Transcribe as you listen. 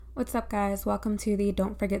What's up, guys? Welcome to the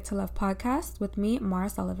Don't Forget to Love podcast with me, Mara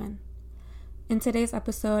Sullivan. In today's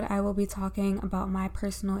episode, I will be talking about my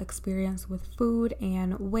personal experience with food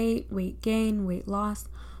and weight gain, weight loss,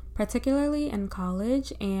 particularly in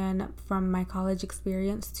college and from my college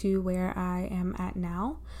experience to where I am at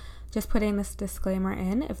now. Just putting this disclaimer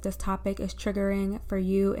in, if this topic is triggering for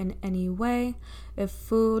you in any way, if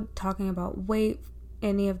food, talking about weight,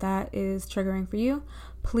 any of that is triggering for you,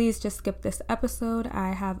 please just skip this episode.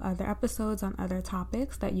 I have other episodes on other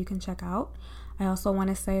topics that you can check out. I also want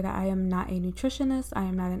to say that I am not a nutritionist. I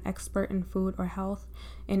am not an expert in food or health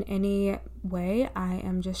in any way. I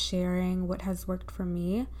am just sharing what has worked for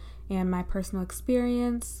me and my personal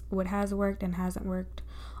experience, what has worked and hasn't worked.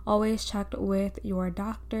 Always check with your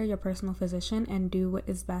doctor, your personal physician, and do what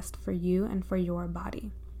is best for you and for your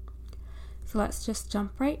body. So let's just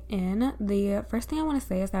jump right in. The first thing I want to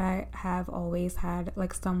say is that I have always had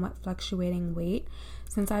somewhat fluctuating weight.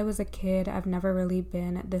 Since I was a kid, I've never really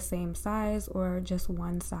been the same size or just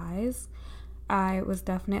one size. I was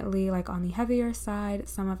definitely on the heavier side,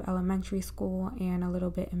 some of elementary school and a little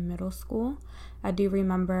bit in middle school. I do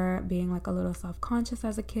remember being a little self-conscious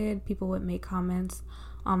as a kid. People would make comments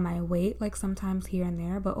on my weight, sometimes here and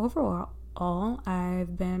there, but overall, I've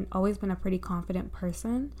always been a pretty confident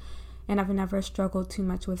person. And I've never struggled too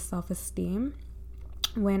much with self-esteem.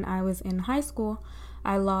 When I was in high school,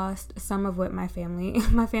 I lost some of what my family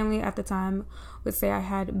at the time would say I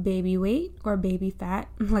had baby weight or baby fat,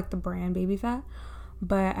 like the brand Baby Fat.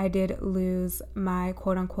 But I did lose my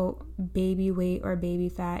quote-unquote baby weight or baby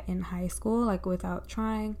fat in high school, without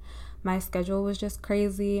trying. My schedule was just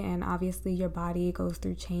crazy, and obviously your body goes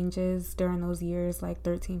through changes during those years,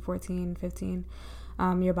 13, 14, 15.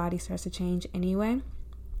 Your body starts to change anyway.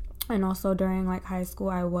 And also during high school,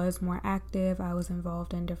 I was more active. I was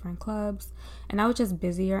involved in different clubs, and I was just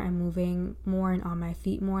busier and moving more and on my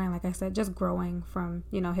feet more. And like I said, just growing from,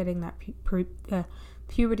 hitting that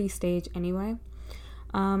puberty stage anyway.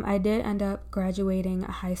 I did end up graduating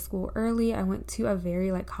high school early. I went to a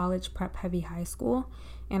very college prep heavy high school,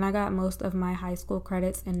 and I got most of my high school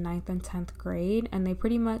credits in 9th and 10th grade. And they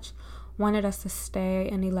pretty much wanted us to stay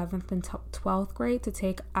in 11th and 12th grade to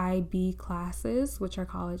take IB classes, which are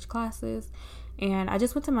college classes. And I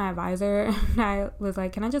just went to my advisor and I was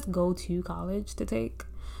like, can I just go to college to take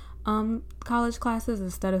college classes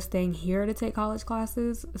instead of staying here to take college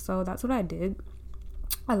classes? So that's what I did.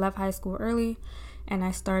 I left high school early and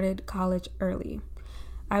I started college early.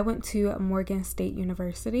 I went to Morgan State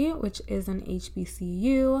University, which is an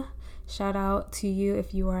HBCU. Shout out to you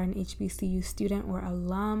if you are an HBCU student or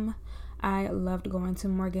alum. I loved going to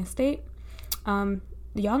Morgan State. Y'all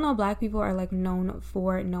know Black people are known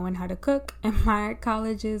for knowing how to cook, and my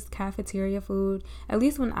college's cafeteria food, at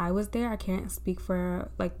least when I was there, I can't speak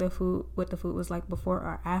for the food, what the food was before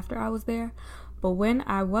or after I was there, but when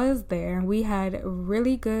I was there, we had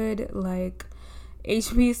really good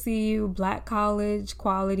HBCU Black college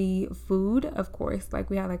quality food. Of course,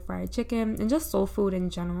 we had fried chicken and just soul food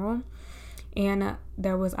in general. And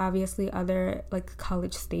there was obviously other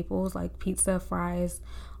college staples like pizza, fries.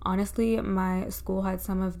 Honestly, my school had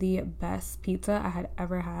some of the best pizza I had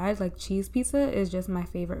ever had. Cheese pizza is just my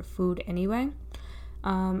favorite food anyway.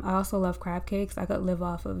 I also love crab cakes. I could live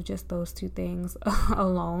off of just those two things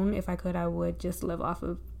alone. If I could, I would just live off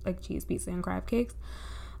of cheese pizza and crab cakes.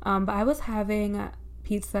 But I was having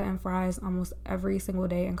pizza and fries almost every single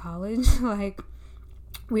day in college.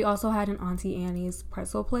 We also had an Auntie Annie's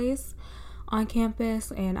pretzel place on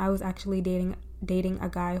campus, and I was actually dating a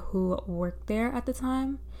guy who worked there at the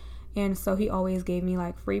time, and so he always gave me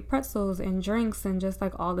free pretzels and drinks and just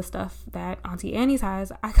all the stuff that Auntie Annie's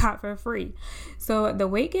has, I got for free. So the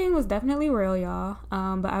weight gain was definitely real, y'all,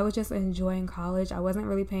 but I was just enjoying college. I wasn't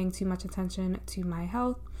really paying too much attention to my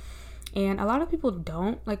health, and a lot of people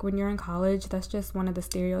don't. When you're in college, that's just one of the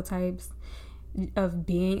stereotypes of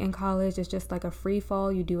being in college. Is just a free fall.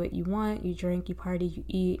 You do what you want, you drink, you party, you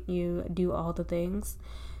eat, you do all the things.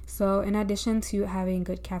 So in addition to having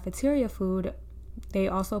good cafeteria food, they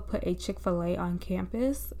also put a Chick-fil-A on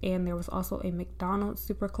campus, and there was also a McDonald's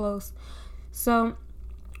super close. So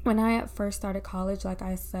when I first started college, like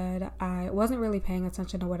I said, I wasn't really paying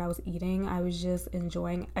attention to what I was eating. I was just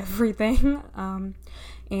enjoying everything.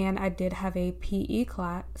 And I did have a PE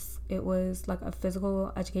class. It was a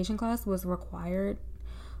physical education class, was required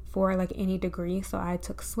for any degree. So I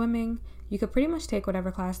took swimming. You could pretty much take whatever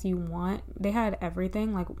class you want. They had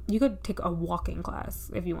everything. You could take a walking class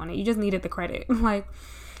if you wanted. You just needed the credit.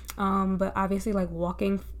 But obviously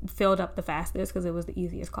walking filled up the fastest because it was the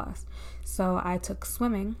easiest class. So I took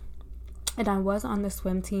swimming, and I was on the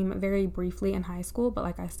swim team very briefly in high school, but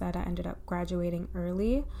like I said, I ended up graduating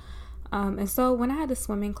early. And so when I had the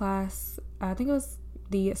swimming class, I think it was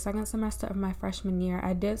the second semester of my freshman year,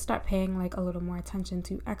 I did start paying like a little more attention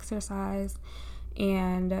to exercise.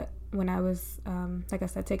 And when I was, like I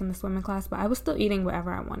said, taking the swimming class, but I was still eating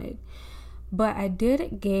whatever I wanted. But I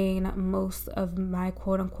did gain most of my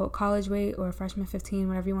quote unquote college weight, or freshman 15,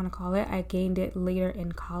 whatever you want to call it. I gained it later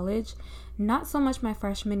in college. Not so much my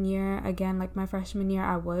freshman year. Again, like my freshman year,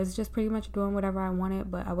 I was just pretty much doing whatever I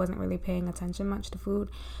wanted, but I wasn't really paying attention much to food.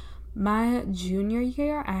 My junior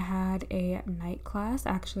year, I had a night class.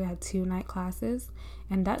 Actually, I had 2 night classes,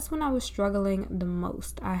 and that's when I was struggling the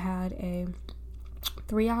most. I had a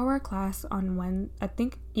 3-hour class on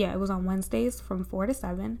it was on Wednesdays from 4 to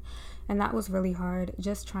 7, and that was really hard,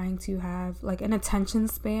 just trying to have like an attention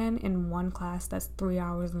span in one class that's 3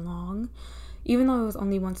 hours long. Even though it was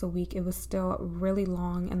only once a week, it was still really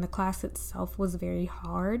long, and the class itself was very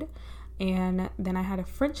hard. And then I had a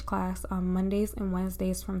French class on Mondays and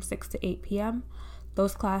Wednesdays from 6 to 8 p.m.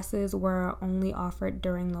 Those classes were only offered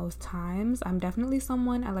during those times. I'm definitely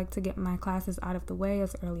someone, I like to get my classes out of the way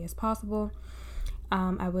as early as possible.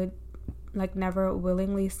 I would like never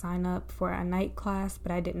willingly sign up for a night class,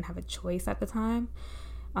 but I didn't have a choice at the time.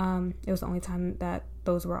 It was the only time that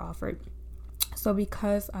those were offered. So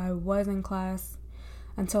because I was in class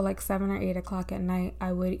until like 7 or 8 o'clock at night,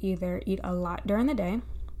 I would either eat a lot during the day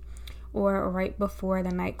or right before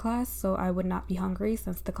the night class, so I would not be hungry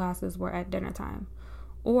since the classes were at dinner time.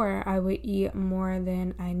 Or I would eat more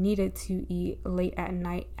than I needed to eat late at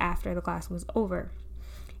night after the class was over.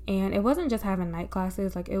 And it wasn't just having night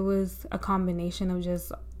classes, like it was a combination of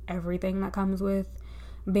just everything that comes with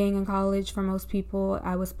being in college. For most people,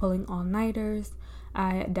 I was pulling all-nighters.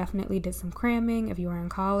 I definitely did some cramming. If you were in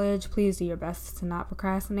college, please do your best to not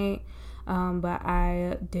procrastinate. But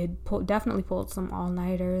I definitely pulled some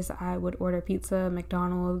all-nighters. I would order pizza,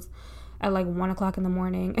 McDonald's at like 1 o'clock in the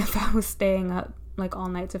morning if I was staying up like all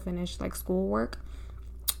night to finish like schoolwork.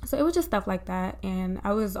 So it was just stuff like that. And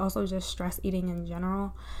I was also just stress eating in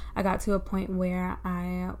general. I got to a point where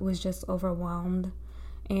I was just overwhelmed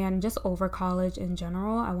and just over college in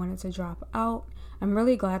general. I wanted to drop out. I'm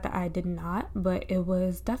really glad that I did not, but it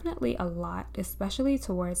was definitely a lot, especially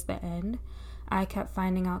towards the end. I kept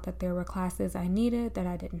finding out that there were classes I needed that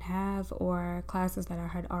I didn't have, or classes that I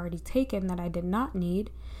had already taken that I did not need.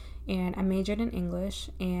 And I majored in English,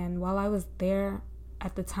 and while I was there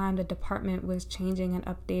at the time, the department was changing and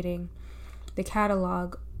updating the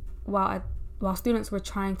catalog while students were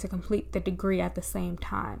trying to complete the degree at the same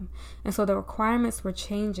time. And so the requirements were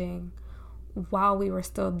changing while we were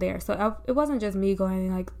still there. So it wasn't just me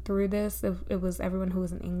going like through this, it was everyone who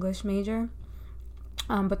was an English major.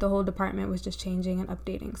 But the whole department was just changing and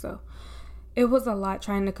updating. So it was a lot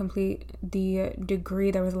trying to complete the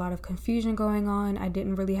degree. There was a lot of confusion going on. I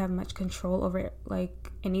didn't really have much control over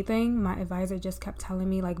like anything. My advisor just kept telling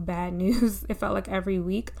me like bad news. It felt like every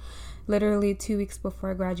week. Literally 2 weeks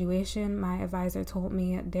before graduation, my advisor told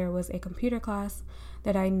me there was a computer class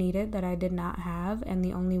that I needed that I did not have, and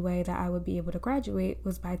the only way that I would be able to graduate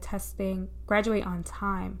on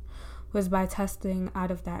time was by testing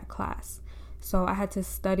out of that class. So I had to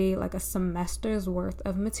study like a semester's worth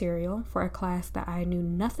of material for a class that I knew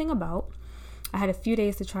nothing about. I had a few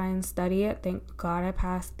days to try and study it. Thank God I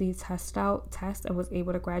passed the test and was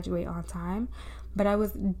able to graduate on time. But I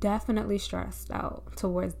was definitely stressed out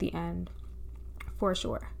towards the end, for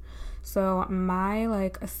sure. So my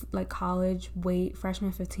like college weight,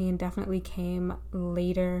 freshman 15, definitely came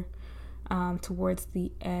later, towards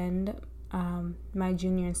the end. My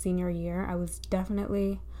junior and senior year, I was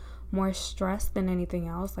definitely more stressed than anything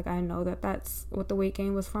else. Like I know that that's what the weight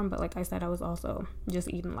gain was from, but like I said, I was also just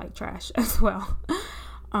eating like trash as well.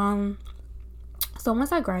 So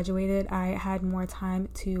once I graduated, I had more time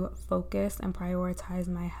to focus and prioritize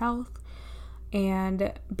my health.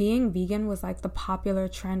 And being vegan was like the popular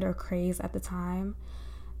trend or craze at the time.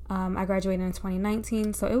 I graduated in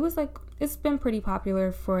 2019, so it was like, it's been pretty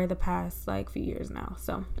popular for the past like few years now.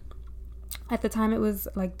 So at the time, it was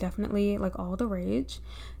like definitely like all the rage,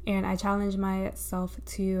 and I challenged myself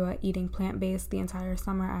to eating plant-based the entire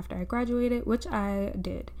summer after I graduated, which I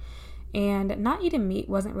did. And not eating meat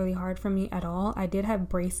wasn't really hard for me at all. I did have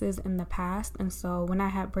braces in the past, and so when I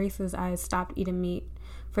had braces, I stopped eating meat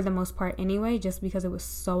for the most part anyway, just because it was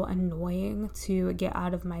so annoying to get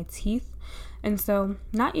out of my teeth. And so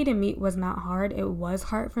not eating meat was not hard. It was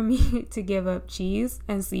hard for me to give up cheese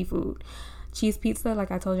and seafood. Cheese pizza,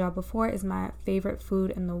 like I told y'all before, is my favorite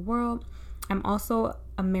food in the world. I'm also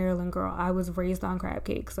a Maryland girl. I was raised on crab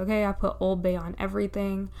cakes, okay? I put Old Bay on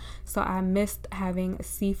everything. So I missed having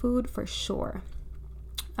seafood for sure.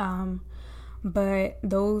 But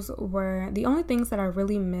those were the only things that I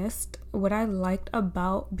really missed. What I liked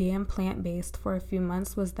about being plant-based for a few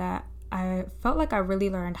months was that I felt like I really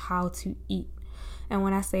learned how to eat. And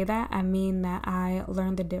when I say that, I mean that I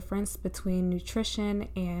learned the difference between nutrition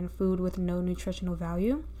and food with no nutritional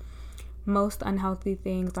value. Most unhealthy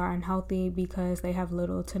things are unhealthy because they have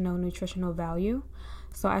little to no nutritional value.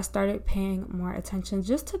 So I started paying more attention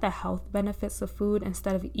just to the health benefits of food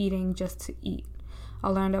instead of eating just to eat. I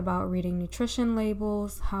learned about reading nutrition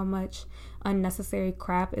labels, how much unnecessary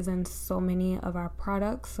crap is in so many of our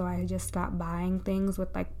products. So I just stopped buying things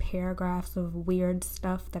with like paragraphs of weird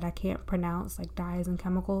stuff that I can't pronounce, like dyes and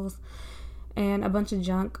chemicals and a bunch of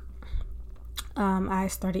junk. I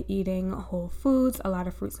started eating whole foods, a lot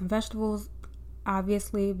of fruits and vegetables,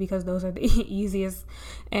 obviously, because those are the easiest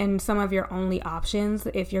and some of your only options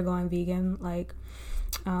if you're going vegan.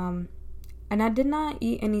 And I did not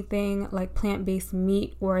eat anything like plant-based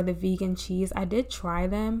meat or the vegan cheese. I did try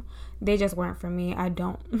them. They just weren't for me. I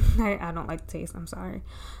don't like the taste. I'm sorry.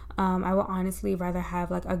 I would honestly rather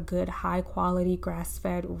have like a good high quality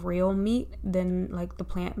grass-fed real meat than like the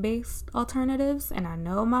plant-based alternatives. And I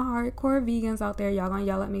know my hardcore vegans out there, y'all gonna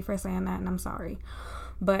yell at me for saying that, and I'm sorry.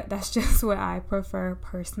 But that's just what I prefer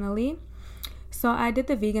personally. So I did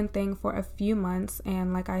the vegan thing for a few months,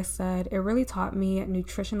 and like I said, it really taught me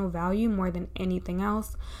nutritional value more than anything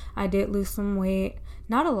else. I did lose some weight,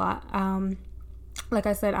 not a lot. Like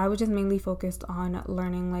I said, I was just mainly focused on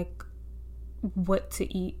learning like what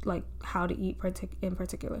to eat, like how to eat in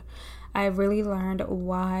particular. I really learned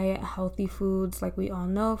why healthy foods, like we all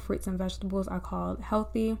know, fruits and vegetables are called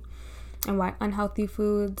healthy, and why unhealthy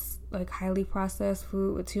foods, like highly processed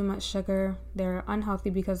food with too much sugar, they're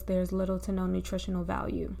unhealthy because there's little to no nutritional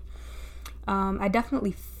value. I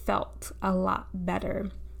definitely felt a lot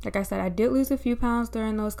better. Like I said, I did lose a few pounds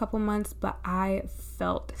during those couple months, but I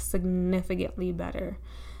felt significantly better.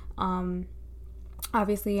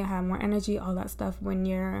 Obviously, I have more energy, all that stuff. When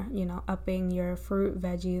you're, upping your fruit,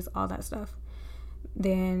 veggies, all that stuff,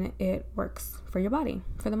 then it works for your body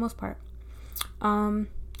for the most part.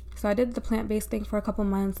 So I did the plant-based thing for a couple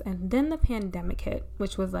months, and then the pandemic hit,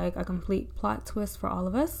 which was like a complete plot twist for all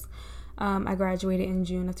of us. I graduated in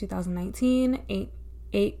June of 2019,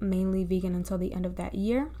 ate mainly vegan until the end of that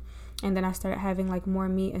year. And then I started having like more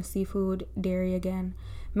meat and seafood, dairy again,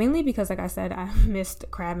 mainly because, like I said, I missed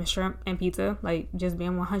crab and shrimp and pizza, like just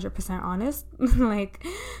being 100% honest.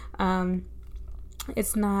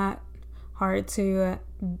 It's not hard to,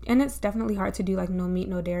 and it's definitely hard to do like no meat,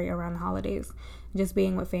 no dairy around the holidays, just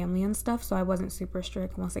being with family and stuff. So I wasn't super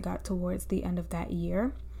strict once it got towards the end of that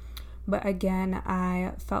year. But again,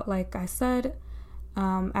 I felt like I said,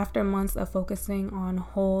 after months of focusing on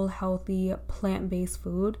whole, healthy, plant-based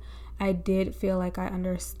food, I did feel like I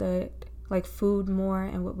understood like food more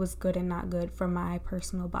and what was good and not good for my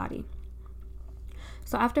personal body.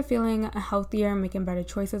 So after feeling healthier, making better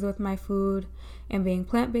choices with my food, and being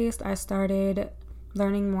plant-based, I started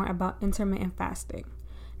learning more about intermittent fasting.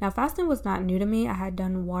 Now, fasting was not new to me. I had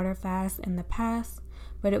done water fast in the past,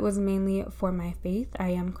 but it was mainly for my faith. I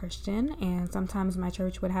am Christian, and sometimes my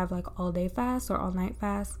church would have like all-day fast or all-night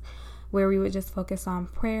fast, where we would just focus on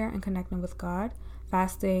prayer and connecting with God.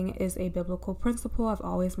 Fasting is a biblical principle. I've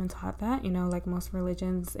always been taught that, like most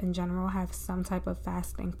religions in general have some type of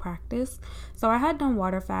fasting practice. So I had done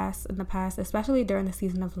water fasts in the past, especially during the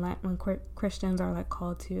season of Lent when Christians are like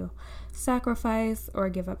called to sacrifice or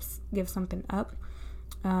give something up.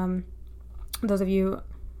 Those of you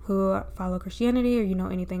who follow Christianity or know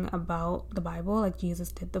anything about the Bible, like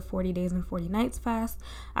Jesus did the 40 days and 40 nights fast.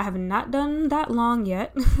 I have not done that long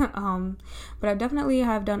yet, but I definitely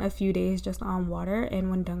have done a few days just on water, and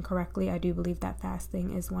when done correctly, I do believe that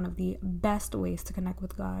fasting is one of the best ways to connect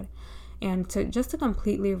with God and to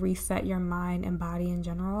completely reset your mind and body in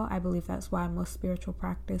general. I believe that's why most spiritual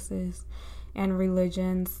practices and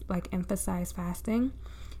religions like emphasize fasting.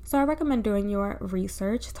 So I recommend doing your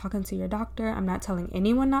research, talking to your doctor. I'm not telling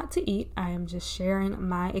anyone not to eat. I am just sharing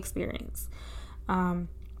my experience. So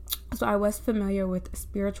I was familiar with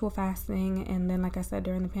spiritual fasting. And then, like I said,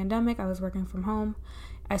 during the pandemic, I was working from home.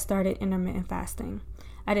 I started intermittent fasting.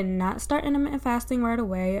 I did not start intermittent fasting right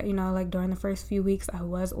away. Like during the first few weeks, I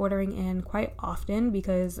was ordering in quite often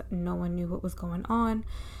because no one knew what was going on.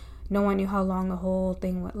 No one knew how long the whole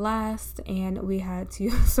thing would last, and we had to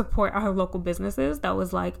support our local businesses. That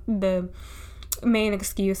was like the main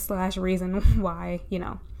excuse / reason why,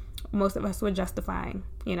 most of us were justifying,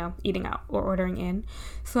 eating out or ordering in.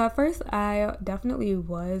 So at first I definitely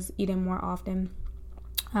was eating more often.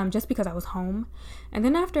 just because I was home. And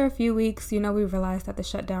then after a few weeks, we realized that the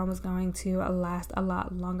shutdown was going to last a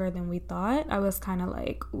lot longer than we thought. I was kind of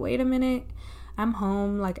like, wait a minute, I'm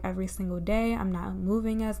home like every single day. I'm not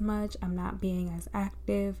moving as much. I'm not being as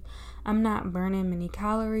active. I'm not burning many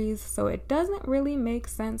calories. So it doesn't really make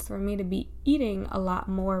sense for me to be eating a lot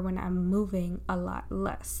more when I'm moving a lot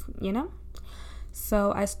less,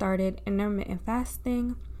 So I started intermittent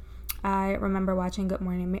fasting. I remember watching Good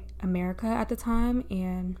Morning America at the time,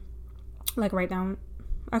 and like right down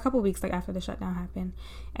a couple weeks after the shutdown happened.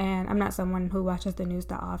 And I'm not someone who watches the news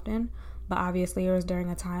that often, but obviously it was during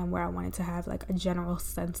a time where I wanted to have like a general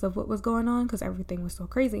sense of what was going on because everything was so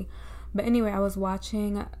crazy. But anyway, I was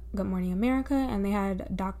watching Good Morning America, and they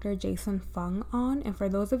had Dr. Jason Fung on. And for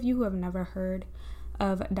those of you who have never heard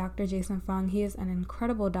of Dr. Jason Fung, he is an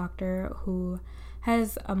incredible doctor who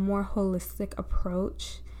has a more holistic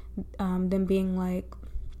approach than being like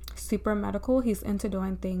super medical. He's into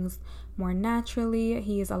doing things more naturally.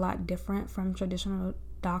 He is a lot different from traditional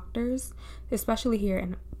doctors, especially here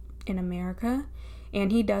in America.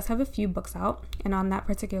 And he does have a few books out. And on that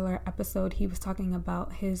particular episode, he was talking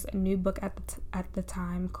about his new book at the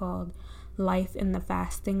time called Life in the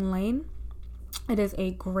Fasting Lane. It is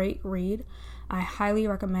a great read. I highly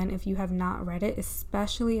recommend if you have not read it,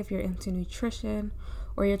 especially if you're into nutrition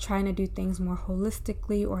or you're trying to do things more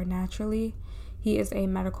holistically or naturally. He is a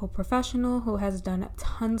medical professional who has done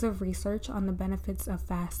tons of research on the benefits of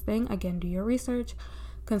fasting. Again, do your research,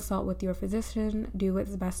 consult with your physician, do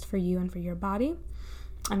what's best for you and for your body.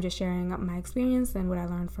 I'm just sharing my experience and what I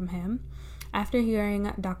learned from him. After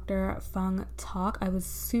hearing Dr. Fung talk, I was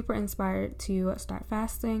super inspired to start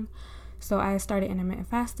fasting. So I started intermittent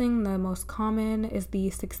fasting. The most common is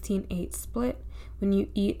the 16-8 split, when you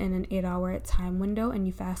eat in an 8-hour time window and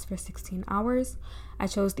you fast for 16 hours. I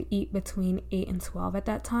chose to eat between 8 and 12 at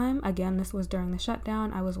that time. Again, this was during the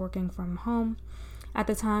shutdown. I was working from home. At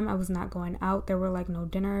the time, I was not going out. There were like no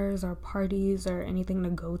dinners or parties or anything to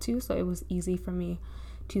go to, so it was easy for me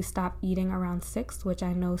to stop eating around 6, which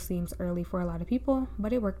I know seems early for a lot of people,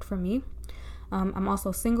 but it worked for me. I'm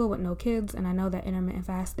also single with no kids, and I know that intermittent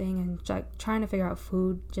fasting and trying to figure out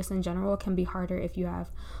food just in general can be harder if you have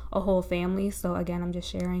a whole family. So again, I'm just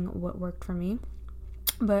sharing what worked for me.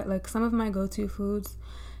 But like some of my go-to foods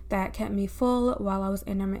that kept me full while I was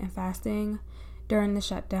intermittent fasting during the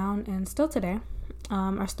shutdown and still today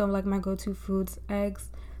are still like my go-to foods: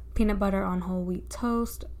 eggs, peanut butter on whole wheat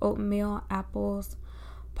toast, oatmeal, apples,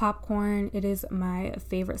 popcorn. It is my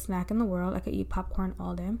favorite snack in the world. I could eat popcorn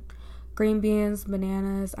all day. Green beans,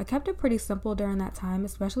 bananas. I kept it pretty simple during that time,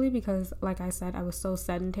 especially because, like I said, I was so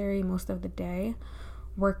sedentary most of the day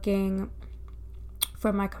working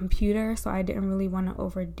from my computer, so I didn't really want to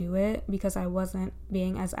overdo it because I wasn't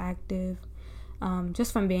being as active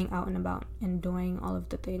just from being out and about and doing all of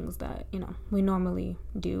the things that, we normally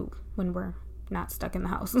do when we're not stuck in the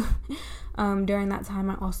house. During that time,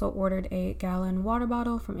 I also ordered a gallon water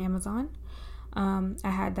bottle from Amazon. I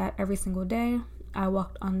had that every single day. I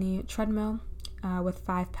walked on the treadmill with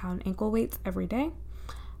 5-pound ankle weights every day.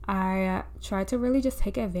 I tried to really just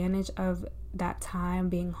take advantage of that time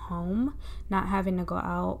being home, not having to go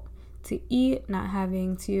out to eat, not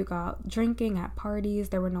having to go out drinking at parties.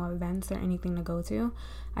 There were no events or anything to go to.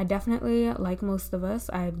 I definitely, like most of us,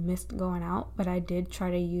 I missed going out, but I did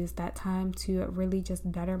try to use that time to really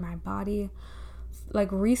just better my body,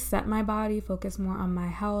 like reset my body, focus more on my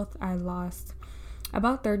health. I lost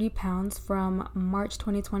about 30 pounds from March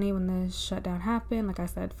 2020 when the shutdown happened. Like I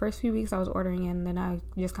said, first few weeks I was ordering in, then I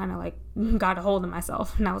just kind of like got a hold of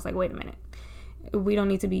myself and I was like, wait a minute, we don't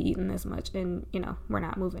need to be eating this much, and we're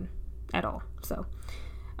not moving at all. So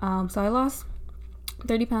I lost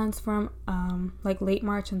 30 pounds from like late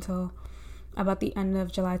March until about the end of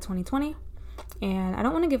July 2020. And I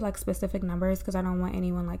don't want to give like specific numbers because I don't want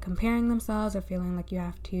anyone like comparing themselves or feeling like you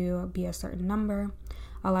have to be a certain number.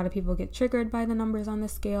 A lot of people get triggered by the numbers on the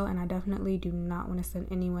scale, and I definitely do not want to send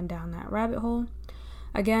anyone down that rabbit hole.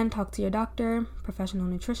 Again, talk to your doctor, professional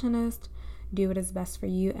nutritionist, do what is best for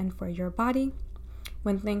you and for your body.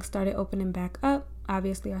 When things started opening back up,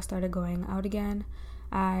 obviously I started going out again.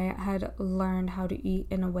 I had learned how to eat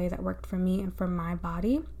in a way that worked for me and for my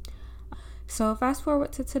body. So fast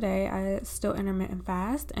forward to today, I still intermittent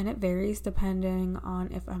fast, and it varies depending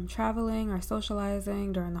on if I'm traveling or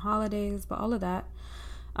socializing during the holidays, but all of that.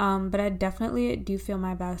 But I definitely do feel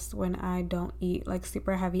my best when I don't eat like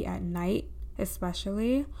super heavy at night,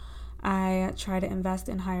 especially. I try to invest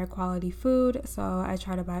in higher quality food, so I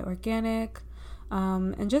try to buy organic,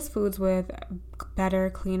 and just foods with better,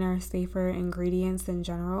 cleaner, safer ingredients in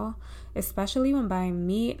general. Especially when buying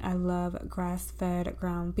meat, I love grass-fed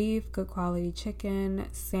ground beef, good quality chicken,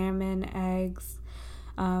 salmon, eggs.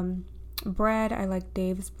 Bread, I like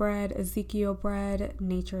Dave's bread, Ezekiel bread,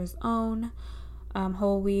 Nature's Own.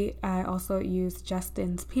 Whole wheat, I also use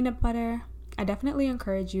Justin's peanut butter. I definitely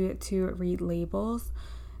encourage you to read labels.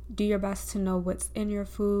 Do your best to know what's in your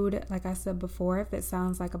food. Like I said before, if it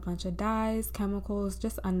sounds like a bunch of dyes, chemicals,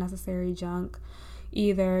 just unnecessary junk,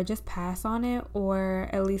 either just pass on it or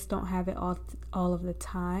at least don't have it all of the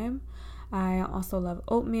time. I also love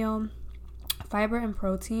oatmeal. Fiber and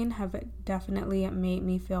protein have definitely made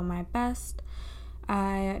me feel my best.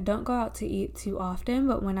 I don't go out to eat too often,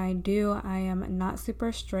 but when I do, I am not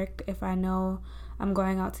super strict. If I know I'm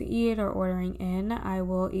going out to eat or ordering in, I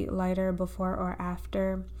will eat lighter before or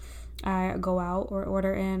after I go out or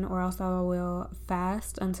order in, or else I will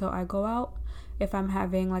fast until I go out if I'm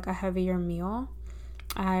having like a heavier meal.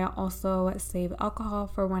 I also save alcohol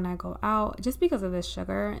for when I go out just because of the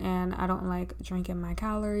sugar, and I don't like drinking my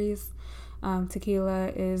calories. Tequila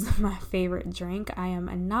is my favorite drink. I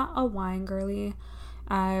am not a wine girly.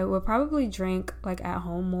 I would probably drink like at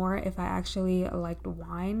home more if I actually liked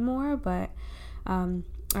wine more, but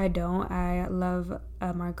I don't. I love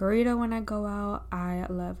a margarita when I go out. I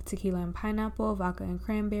love tequila and pineapple, vodka and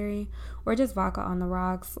cranberry, or just vodka on the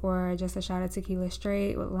rocks, or just a shot of tequila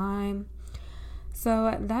straight with lime.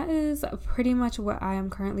 So that is pretty much what I am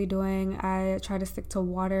currently doing. I try to stick to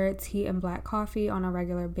water, tea, and black coffee on a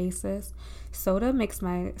regular basis. Soda makes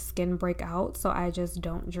my skin break out, so I just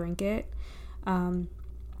don't drink it.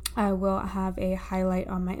 I will have a highlight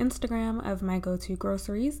on my Instagram of my go-to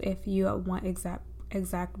groceries if you want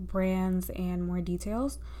exact brands and more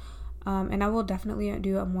details. And I will definitely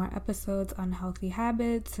do more episodes on healthy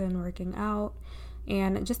habits and working out,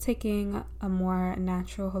 and just taking a more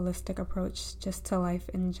natural, holistic approach just to life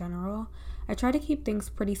in general. I try to keep things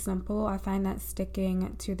pretty simple. I find that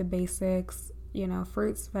sticking to the basics,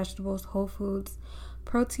 fruits, vegetables, whole foods,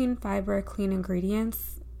 protein, fiber, clean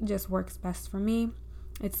ingredients just works best for me.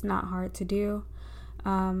 It's not hard to do.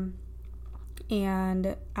 And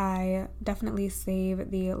I definitely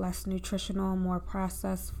save the less nutritional, more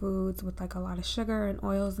processed foods with like a lot of sugar and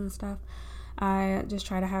oils and stuff. I just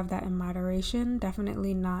try to have that in moderation,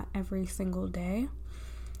 definitely not every single day.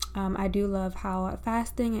 I do love how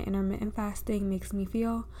fasting and intermittent fasting makes me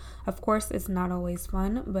feel. Of course, it's not always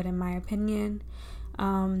fun, but in my opinion,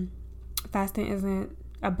 fasting isn't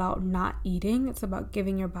about not eating. It's about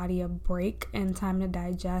giving your body a break and time to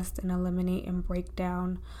digest and eliminate and break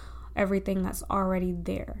down everything that's already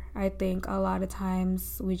there. I think a lot of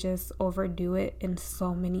times we just overdo it in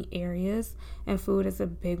so many areas, and food is a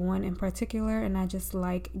big one in particular, and I just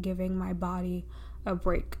like giving my body a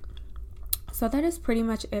break. So that is pretty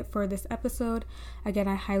much it for this episode. Again,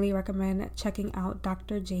 I highly recommend checking out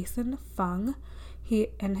Dr. Jason Fung. He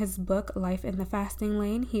and his book Life in the Fasting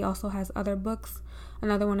Lane. He also has other books.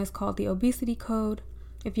 Another one is called The Obesity Code.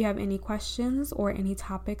 If you have any questions or any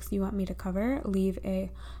topics you want me to cover, leave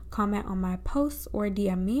a comment on my posts or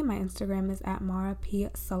DM me. My Instagram is at Mara P.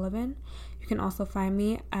 Sullivan. You can also find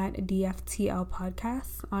me at DFTL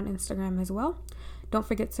Podcasts on Instagram as well. Don't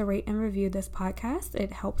forget to rate and review this podcast.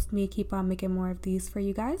 It helps me keep on making more of these for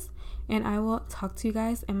you guys. And I will talk to you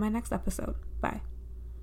guys in my next episode. Bye.